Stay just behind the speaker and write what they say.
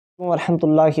ورحمۃ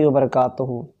اللہ وبرکاتہ۔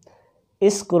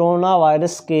 اس corona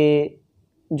virus کے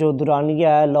جو دورانیہ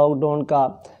ہے لاک ڈاؤن کا،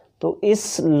 تو اس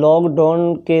لاک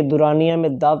ڈاؤن کے دورانیہ میں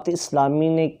دعوت اسلامی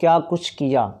نے کیا کچھ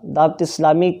کیا، دعوت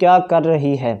اسلامی کیا کر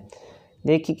رہی ہے۔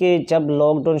 دیکھیے کہ جب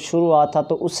لاک ڈاؤن شروع ہوا تھا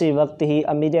تو اسی وقت ہی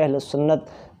امیر اہل سنت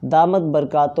دامت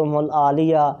برکاتہم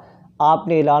العالیہ آپ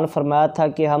نے اعلان فرمایا تھا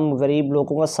کہ ہم غریب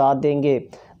لوگوں کا ساتھ دیں گے۔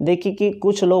 دیکھیے کہ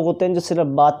کچھ لوگ ہوتے ہیں جو صرف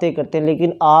باتیں کرتے ہیں،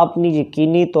 لیکن آپ نے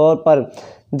یقینی طور پر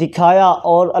دکھایا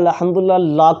اور الحمدللہ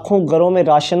لاکھوں گھروں میں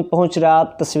راشن پہنچ رہا ہے۔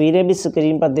 آپ تصویریں بھی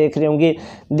اسکرین پر دیکھ رہے ہوں گے۔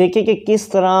 دیکھیں کہ کس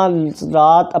طرح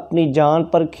رات اپنی جان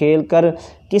پر کھیل کر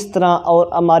کس طرح، اور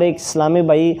ہمارے ایک اسلامی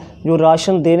بھائی جو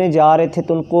راشن دینے جا رہے تھے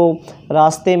تو ان کو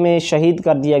راستے میں شہید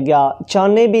کر دیا گیا،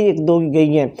 جانیں بھی ایک دو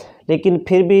گئی ہیں، لیکن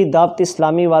پھر بھی دعوت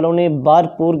اسلامی والوں نے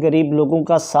بھرپور غریب لوگوں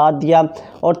کا ساتھ دیا۔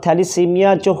 اور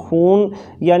تھیلیسیمیا جو خون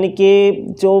یعنی کہ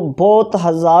جو بہت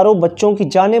ہزاروں بچوں کی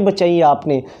جانیں بچائی آپ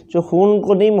نے، جو خون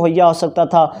کو نہیں مہیا ہو سکتا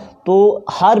تھا، تو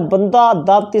ہر بندہ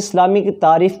دعوت اسلامی کی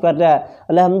تعریف کر رہا ہے۔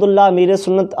 الحمدللہ امیر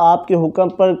سنت آپ کے حکم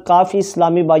پر کافی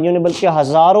اسلامی بھائیوں نے، بلکہ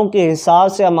ہزاروں کے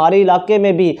حساب سے ہمارے علاقے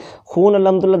میں بھی خون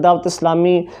الحمدللہ دعوت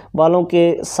اسلامی والوں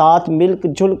کے ساتھ مل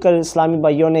جل کر اسلامی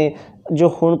بھائیوں نے جو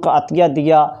خون کا عطیہ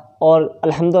دیا۔ اور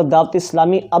الحمدللہ دعوت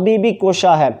اسلامی ابھی بھی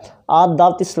کوشاں ہے۔ آپ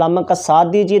دعوت اسلامی کا ساتھ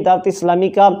دیجیے، دعوت اسلامی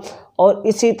کا، اور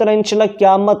اسی طرح انشاءاللہ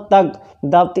قیامت تک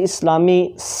دعوت اسلامی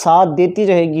ساتھ دیتی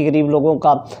رہے گی غریب لوگوں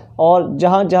کا۔ اور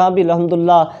جہاں جہاں بھی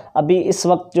الحمدللہ ابھی اس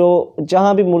وقت جو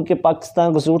جہاں بھی ملک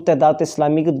پاکستان کو ضرورت ہے دعوت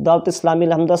اسلامی کی، دعوت اسلامی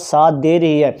الحمدللہ ساتھ دے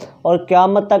رہی ہے، اور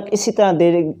قیامت تک اسی طرح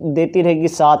دیتی رہے گی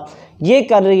ساتھ۔ یہ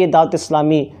کر رہی ہے دعوت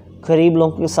اسلامی غریب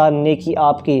لوگوں کے ساتھ نیکی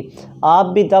آپ کی۔ آپ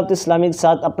بھی دعوت اسلامی کے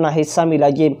ساتھ اپنا حصہ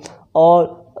ملائیے اور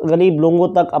غریب لوگوں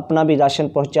تک اپنا بھی راشن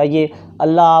پہنچائیے۔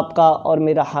 اللہ آپ کا اور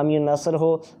میرا حامی و ناصر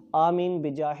ہو، آمین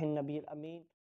بجاہ النبی الامین۔